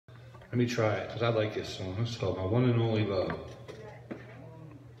Let me try it, because I like this song. It's called My One and Only Love.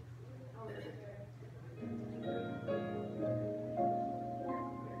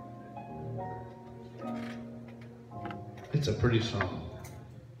 It's a pretty song.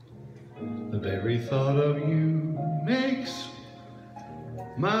 The very thought of you makes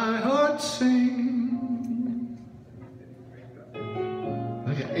my heart sing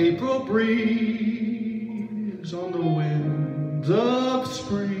like an April breeze on the winds of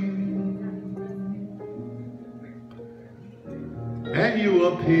spring. And you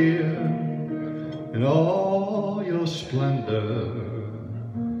appear in all your splendor.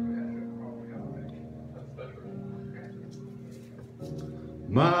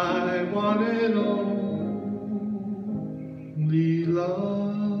 My one and only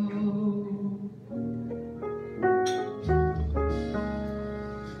love.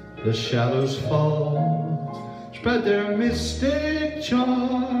 The shadows fall, spread their mystic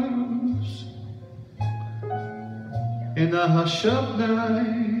charms in the hush of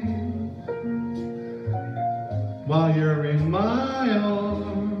night, while you're in my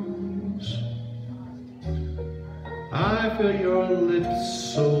arms. I feel your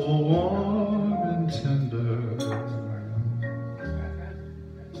lips so warm and tender.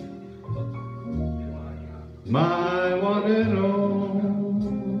 My one and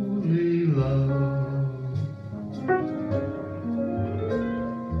only love.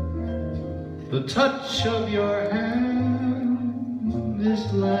 The touch of your hand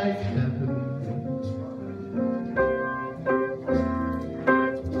is like heaven.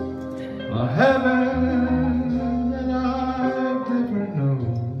 A heaven that I've never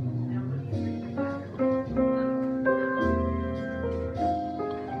known.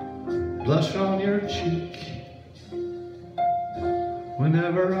 Blush on your cheek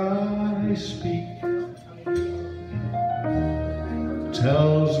whenever I speak,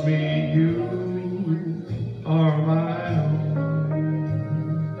 tells me you are my own.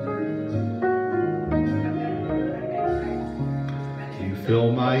 You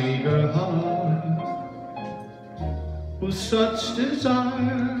fill my eager heart with such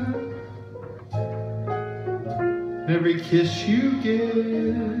desire. Every kiss you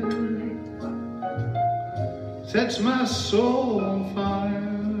give sets my soul on fire.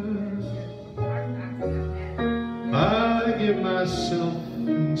 I give myself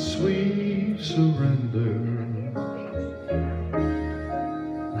in sweet surrender.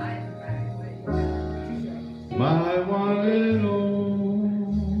 My one and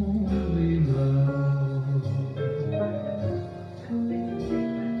only love.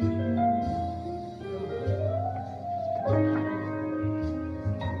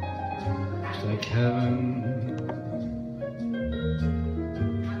 It's like heaven,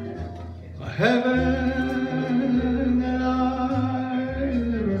 a heaven that I've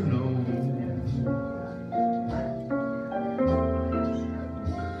never known.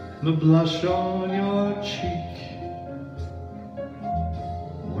 The blush on your cheek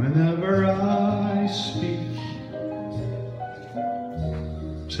whenever I speak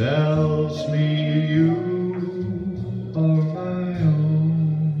tells me you are my own.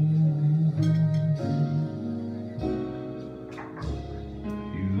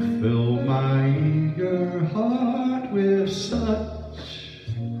 You fill my eager heart with such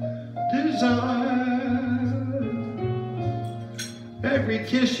desire. Every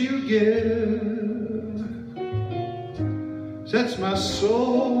kiss you give sets my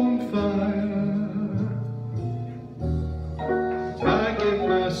soul on fire. I give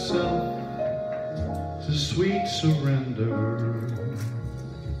myself to sweet surrender.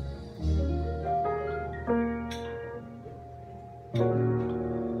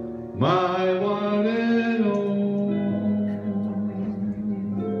 My one and only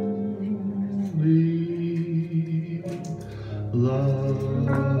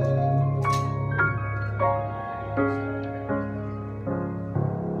love.